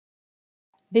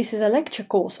This is a lecture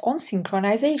course on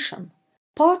synchronization.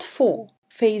 Part 4,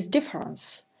 Phase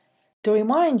Difference. To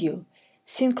remind you,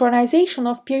 synchronization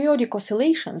of periodic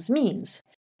oscillations means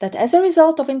that as a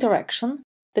result of interaction,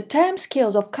 the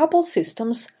timescales of coupled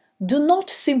systems do not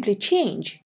simply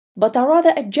change, but are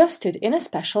rather adjusted in a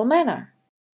special manner.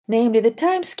 Namely, the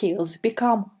timescales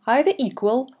become either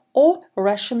equal or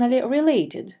rationally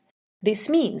related. This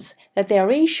means that their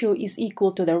ratio is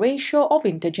equal to the ratio of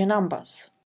integer numbers.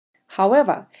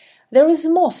 However, there is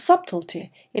more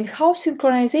subtlety in how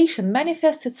synchronization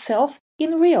manifests itself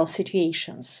in real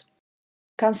situations.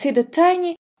 Consider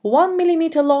tiny 1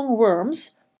 mm long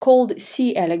worms called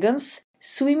C. elegans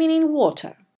swimming in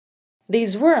water.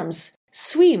 These worms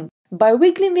swim by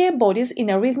wiggling their bodies in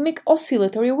a rhythmic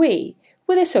oscillatory way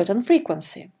with a certain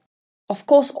frequency. Of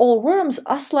course, all worms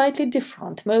are slightly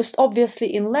different, most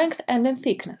obviously in length and in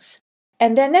thickness,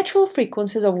 and their natural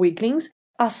frequencies of wigglings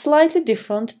are slightly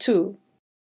different too.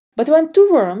 But when two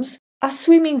worms are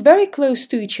swimming very close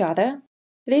to each other,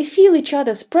 they feel each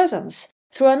other's presence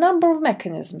through a number of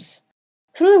mechanisms: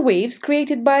 through the waves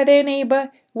created by their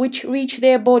neighbor which reach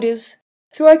their bodies,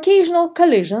 through occasional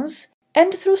collisions,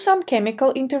 and through some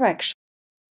chemical interaction.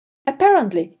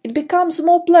 Apparently, it becomes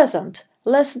more pleasant,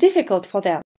 less difficult for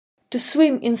them to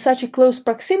swim in such a close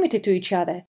proximity to each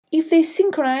other if they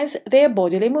synchronize their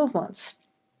bodily movements.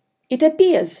 It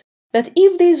appears that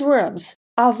if these worms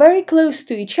are very close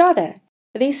to each other,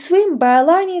 they swim by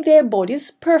aligning their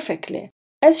bodies perfectly,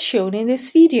 as shown in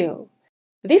this video.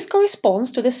 This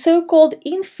corresponds to the so-called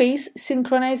in-phase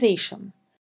synchronization.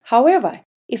 However,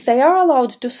 if they are allowed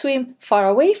to swim far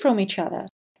away from each other,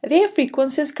 their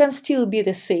frequencies can still be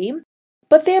the same,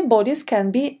 but their bodies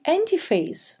can be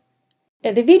antiphase.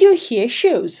 The video here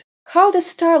shows how the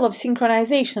style of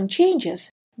synchronization changes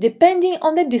depending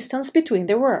on the distance between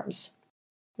the worms.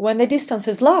 When the distance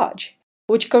is large,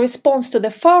 which corresponds to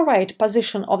the far right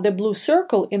position of the blue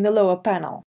circle in the lower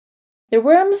panel, the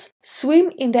worms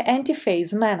swim in the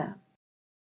antiphase manner.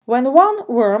 When one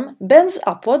worm bends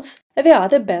upwards, the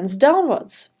other bends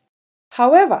downwards.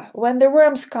 However, when the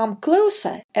worms come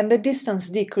closer and the distance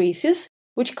decreases,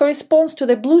 which corresponds to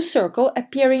the blue circle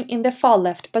appearing in the far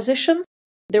left position,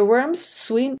 the worms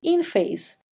swim in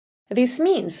phase. This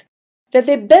means that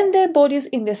they bend their bodies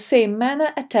in the same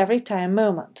manner at every time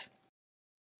moment.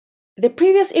 The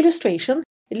previous illustration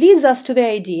leads us to the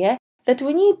idea that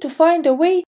we need to find a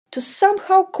way to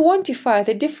somehow quantify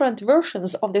the different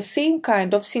versions of the same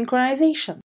kind of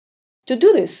synchronization. To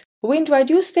do this, we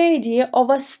introduce the idea of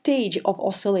a stage of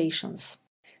oscillations.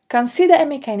 Consider a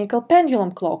mechanical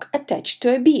pendulum clock attached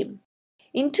to a beam.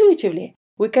 Intuitively,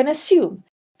 we can assume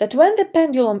that when the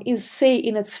pendulum is, say,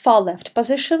 in its far left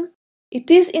position, it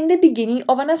is in the beginning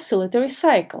of an oscillatory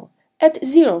cycle, at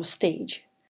zero stage.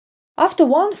 After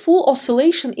one full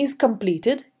oscillation is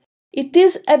completed, it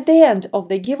is at the end of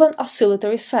the given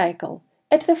oscillatory cycle,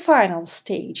 at the final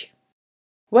stage.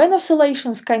 When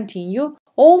oscillations continue,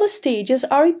 all the stages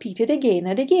are repeated again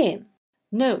and again.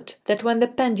 Note that when the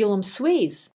pendulum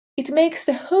sways, it makes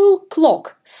the whole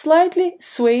clock slightly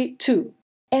sway too,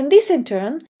 and this in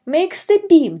turn makes the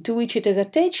beam to which it is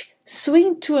attached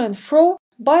swing to and fro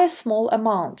by a small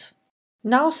amount.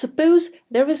 Now suppose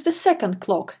there is the second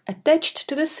clock attached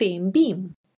to the same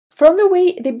beam. From the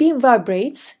way the beam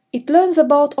vibrates, it learns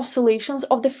about oscillations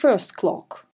of the first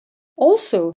clock.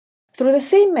 Also, through the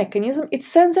same mechanism, it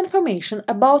sends information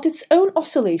about its own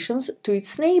oscillations to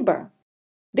its neighbor.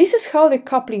 This is how the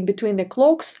coupling between the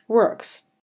clocks works.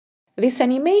 This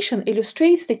animation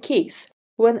illustrates the case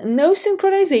when no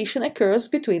synchronization occurs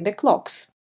between the clocks.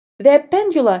 Their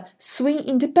pendula swing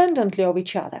independently of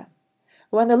each other.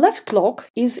 When the left clock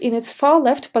is in its far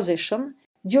left position,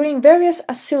 during various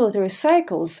oscillatory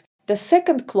cycles, the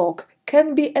second clock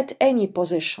can be at any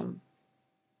position.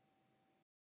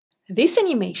 This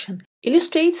animation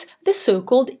illustrates the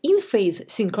so-called in-phase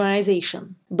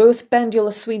synchronization. Both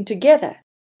pendula swing together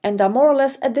and are more or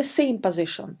less at the same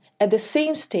position, at the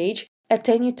same stage, at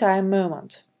any time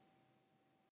moment.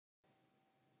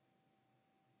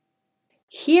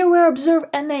 Here we observe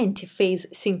an antiphase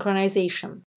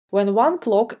synchronization. When one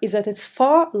clock is at its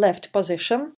far left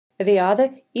position, the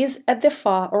other is at the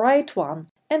far right one,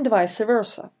 and vice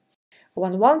versa.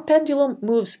 When one pendulum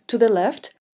moves to the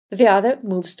left, the other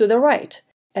moves to the right,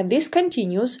 and this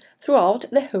continues throughout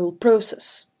the whole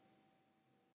process.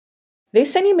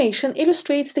 This animation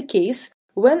illustrates the case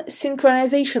when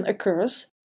synchronization occurs,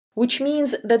 which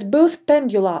means that both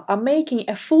pendula are making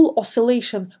a full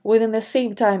oscillation within the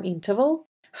same time interval.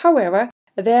 However,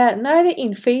 they are neither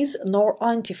in phase nor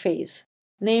antiphase.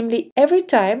 Namely, every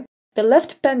time the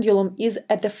left pendulum is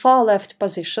at the far left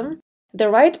position, The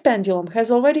right pendulum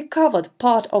has already covered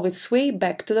part of its way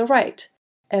back to the right,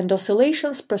 and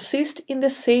oscillations persist in the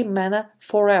same manner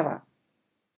forever.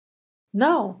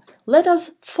 Now, let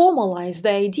us formalize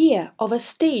the idea of a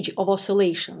stage of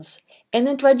oscillations and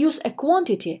introduce a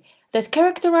quantity that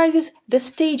characterizes the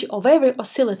stage of every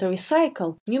oscillatory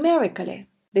cycle numerically.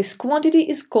 This quantity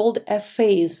is called a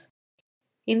phase.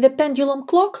 In the pendulum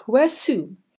clock, we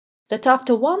assume that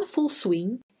after one full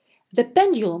swing, the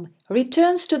pendulum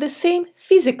returns to the same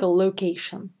physical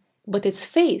location, but its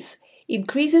phase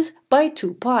increases by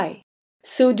 2 pi.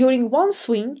 So during one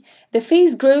swing, the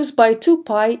phase grows by 2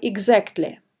 pi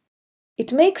exactly.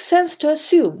 It makes sense to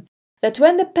assume that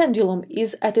when the pendulum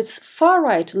is at its far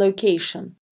right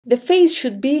location, the phase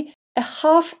should be a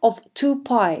half of 2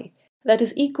 pi, that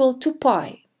is equal to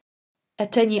pi.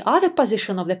 At any other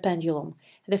position of the pendulum,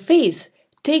 the phase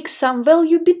takes some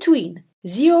value between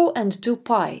 0 and 2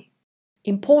 pi.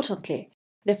 Importantly,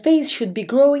 the phase should be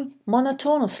growing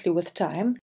monotonously with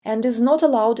time and is not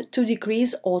allowed to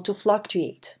decrease or to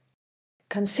fluctuate.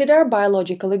 Consider a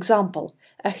biological example,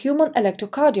 a human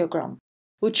electrocardiogram,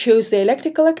 which shows the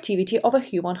electrical activity of a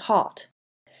human heart.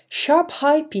 Sharp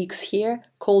high peaks here,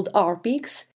 called R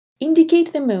peaks,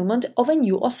 indicate the moment of a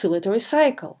new oscillatory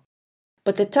cycle.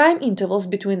 But the time intervals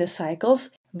between the cycles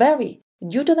vary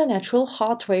due to the natural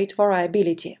heart rate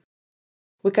variability.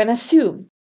 We can assume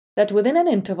that within an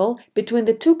interval between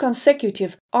the two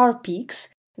consecutive R peaks,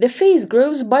 the phase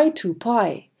grows by 2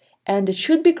 pi, and it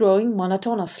should be growing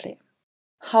monotonously.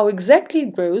 How exactly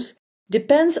it grows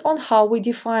depends on how we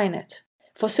define it.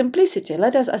 For simplicity,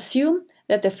 let us assume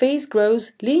that the phase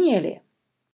grows linearly.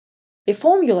 The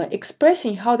formula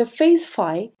expressing how the phase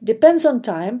phi depends on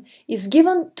time is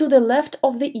given to the left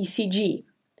of the ECG.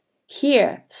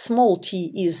 Here, small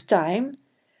t is time,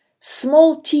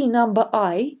 small t number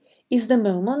I is the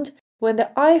moment when the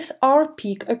ith R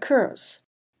peak occurs,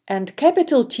 and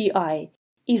capital Ti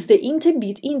is the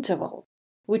interbeat interval,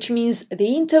 which means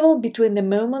the interval between the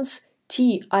moments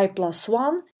Ti plus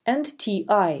 1 and Ti.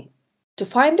 To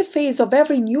find the phase of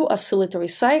every new oscillatory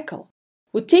cycle,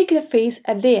 we take the phase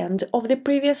at the end of the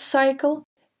previous cycle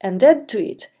and add to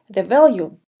it the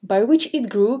value by which it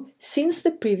grew since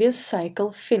the previous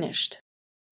cycle finished.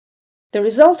 The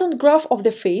resultant graph of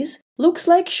the phase looks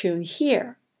like shown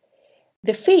here.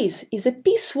 The phase is a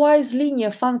piecewise linear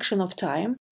function of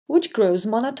time which grows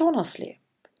monotonously.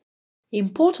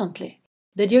 Importantly,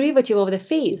 the derivative of the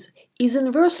phase is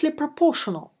inversely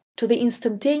proportional to the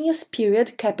instantaneous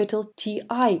period capital Ti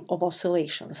of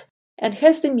oscillations and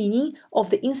has the meaning of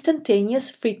the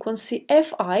instantaneous frequency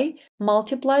Fi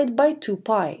multiplied by 2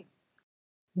 pi.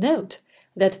 Note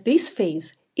that this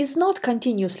phase is not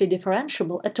continuously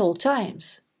differentiable at all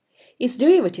times. Its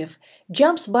derivative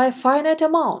jumps by a finite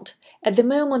amount at the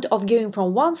moment of going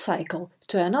from one cycle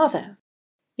to another.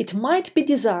 It might be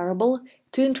desirable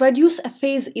to introduce a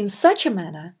phase in such a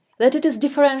manner that it is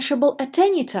differentiable at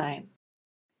any time.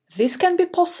 This can be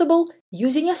possible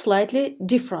using a slightly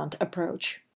different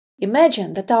approach.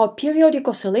 Imagine that our periodic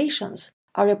oscillations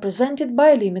are represented by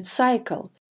a limit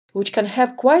cycle, which can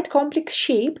have quite complex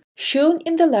shape shown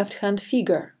in the left-hand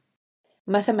figure.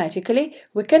 Mathematically,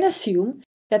 we can assume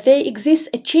that there exists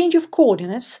a change of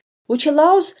coordinates which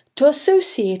allows to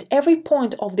associate every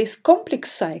point of this complex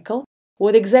cycle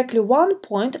with exactly one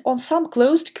point on some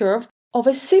closed curve of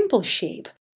a simple shape,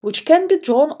 which can be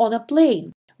drawn on a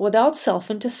plane without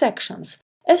self-intersections,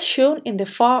 as shown in the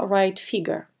far right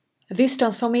figure. This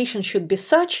transformation should be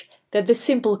such that the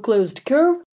simple closed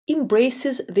curve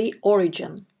embraces the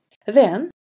origin.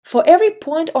 Then, for every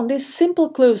point on this simple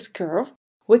closed curve,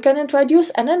 we can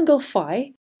introduce an angle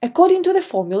phi according to the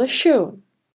formula shown.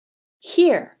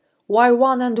 Here,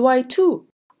 y1 and y2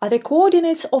 are the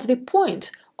coordinates of the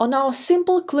point on our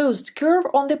simple closed curve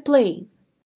on the plane,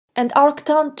 and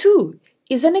arctan 2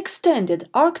 is an extended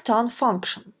arctan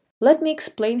function. Let me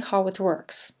explain how it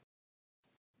works.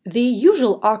 The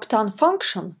usual arctan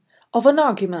function of an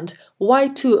argument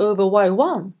y2 over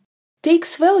y1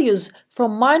 takes values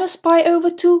from minus pi over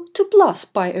 2 to plus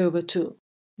pi over 2.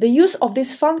 The use of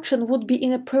this function would be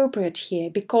inappropriate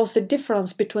here because the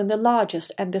difference between the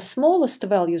largest and the smallest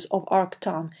values of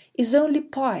arctan is only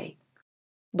pi.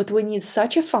 But we need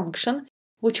such a function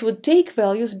which would take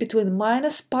values between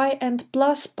minus pi and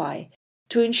plus pi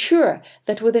to ensure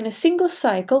that within a single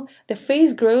cycle the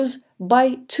phase grows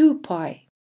by 2 pi.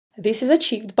 This is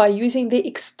achieved by using the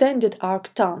extended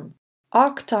arctan,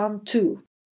 arctan 2.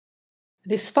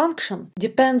 This function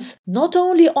depends not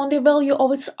only on the value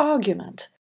of its argument,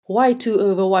 y2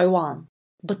 over y1,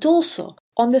 but also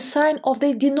on the sign of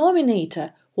the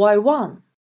denominator y1.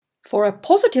 For a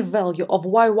positive value of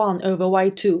y1 over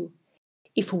y2,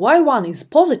 If y1 is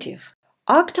positive,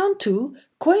 arctan 2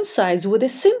 coincides with a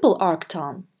simple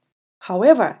arctan.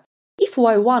 However, if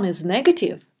y1 is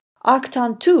negative,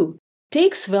 arctan 2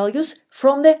 takes values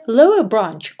from the lower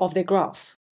branch of the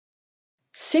graph.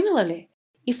 Similarly,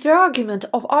 if the argument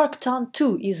of arctan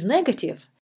 2 is negative,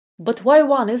 but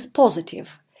y1 is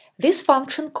positive, this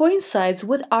function coincides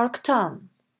with arctan.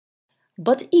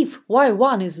 But if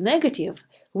y1 is negative,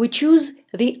 we choose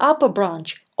the upper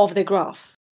branch of the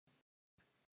graph.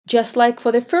 Just like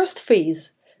for the first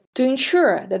phase, to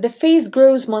ensure that the phase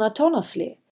grows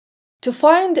monotonously, to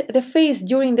find the phase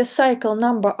during the cycle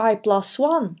number I plus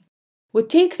 1, we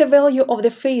take the value of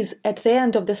the phase at the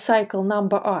end of the cycle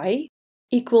number I,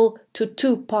 equal to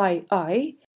 2 pi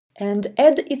I, and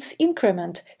add its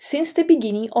increment since the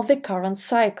beginning of the current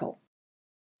cycle.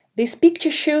 This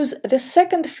picture shows the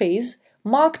second phase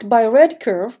marked by a red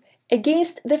curve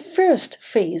against the first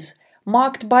phase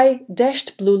marked by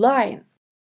dashed blue line.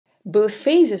 Both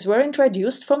phases were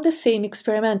introduced from the same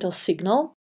experimental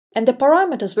signal, and the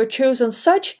parameters were chosen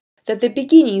such that the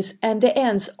beginnings and the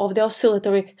ends of the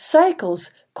oscillatory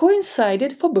cycles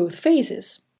coincided for both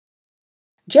phases.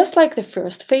 Just like the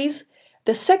first phase,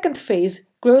 the second phase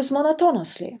grows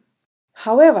monotonously.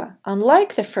 However,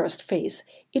 unlike the first phase,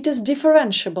 it is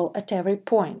differentiable at every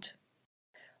point.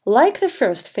 Like the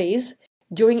first phase,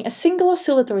 during a single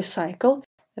oscillatory cycle,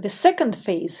 the second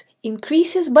phase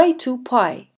increases by 2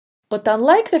 pi, but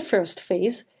unlike the first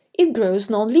phase, it grows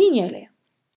non-linearly.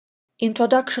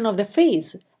 Introduction of the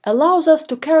phase allows us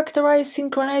to characterize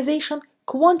synchronization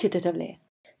quantitatively.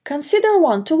 Consider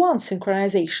one-to-one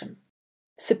synchronization.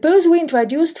 Suppose we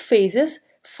introduced phases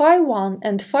phi1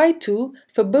 and phi2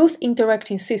 for both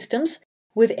interacting systems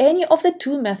with any of the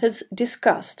two methods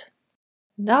discussed.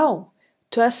 Now,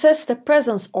 to assess the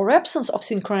presence or absence of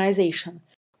synchronization,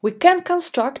 we can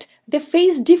construct the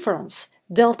phase difference,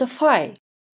 delta phi,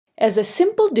 as a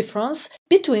simple difference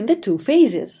between the two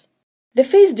phases. The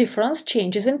phase difference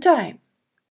changes in time.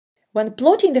 When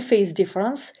plotting the phase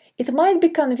difference, it might be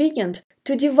convenient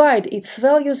to divide its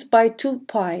values by 2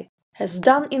 pi, as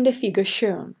done in the figure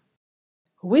shown.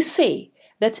 We say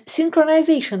that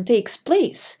synchronization takes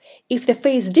place if the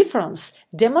phase difference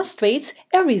demonstrates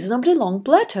a reasonably long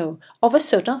plateau of a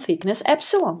certain thickness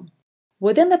epsilon.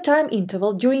 Within the time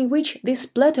interval during which this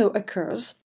plateau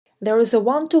occurs, there is a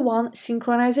one-to-one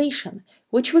synchronization,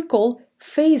 which we call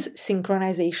phase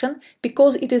synchronization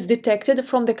because it is detected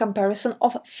from the comparison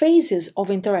of phases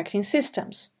of interacting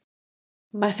systems.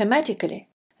 Mathematically,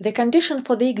 the condition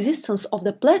for the existence of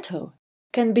the plateau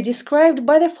can be described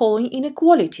by the following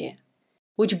inequality,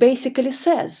 which basically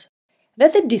says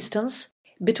that the distance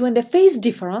between the phase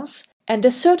difference and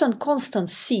a certain constant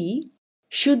c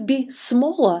should be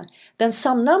smaller than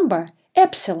some number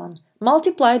epsilon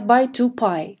multiplied by 2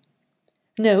 pi.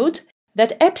 Note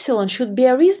that epsilon should be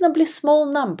a reasonably small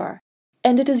number,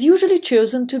 and it is usually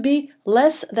chosen to be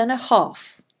less than a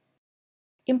half.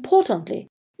 Importantly,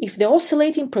 if the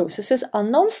oscillating processes are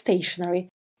non-stationary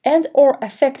and/or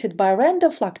affected by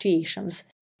random fluctuations,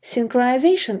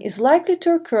 synchronization is likely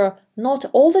to occur not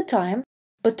all the time,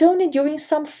 but only during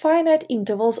some finite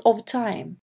intervals of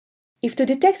time. If to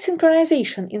detect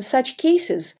synchronization in such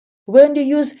cases we only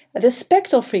use the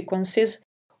spectral frequencies,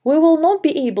 we will not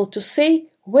be able to say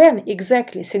when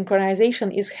exactly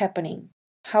synchronization is happening.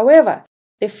 However,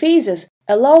 the phases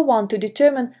allow one to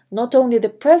determine not only the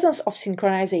presence of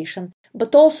synchronization,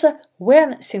 but also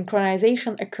when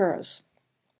synchronization occurs.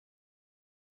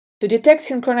 To detect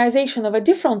synchronization of a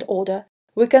different order,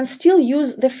 we can still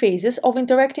use the phases of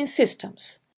interacting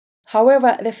systems.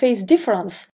 However, the phase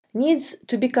difference needs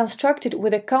to be constructed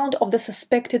with account of the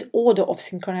suspected order of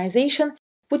synchronization,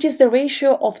 which is the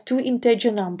ratio of two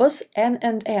integer numbers n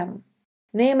and m.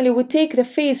 Namely, we take the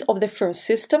phase of the first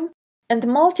system and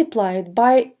multiply it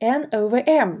by n over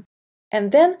m,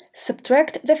 and then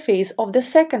subtract the phase of the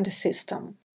second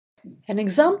system. An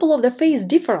example of the phase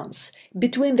difference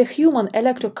between the human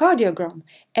electrocardiogram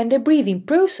and the breathing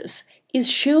process is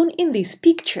shown in this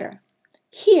picture.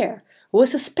 Here, we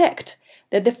suspect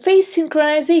that the phase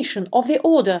synchronization of the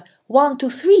order 1 to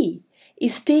 3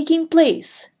 is taking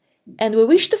place, and we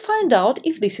wish to find out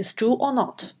if this is true or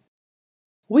not.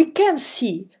 We can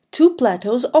see two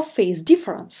plateaus of phase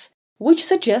difference, which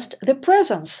suggest the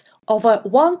presence of a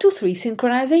 1 to 3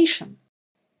 synchronization.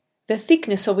 The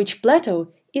thickness of each plateau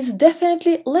is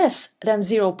definitely less than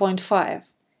 0.5.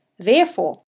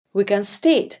 Therefore, we can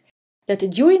state that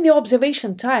during the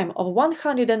observation time of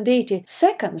 180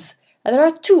 seconds, there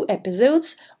are two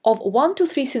episodes of 1 to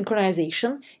 3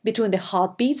 synchronization between the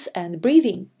heartbeats and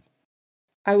breathing.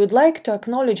 I would like to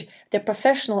acknowledge the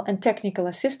professional and technical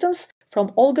assistance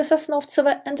from Olga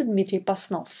Sosnovtseva and Dmitry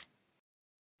Pasnov.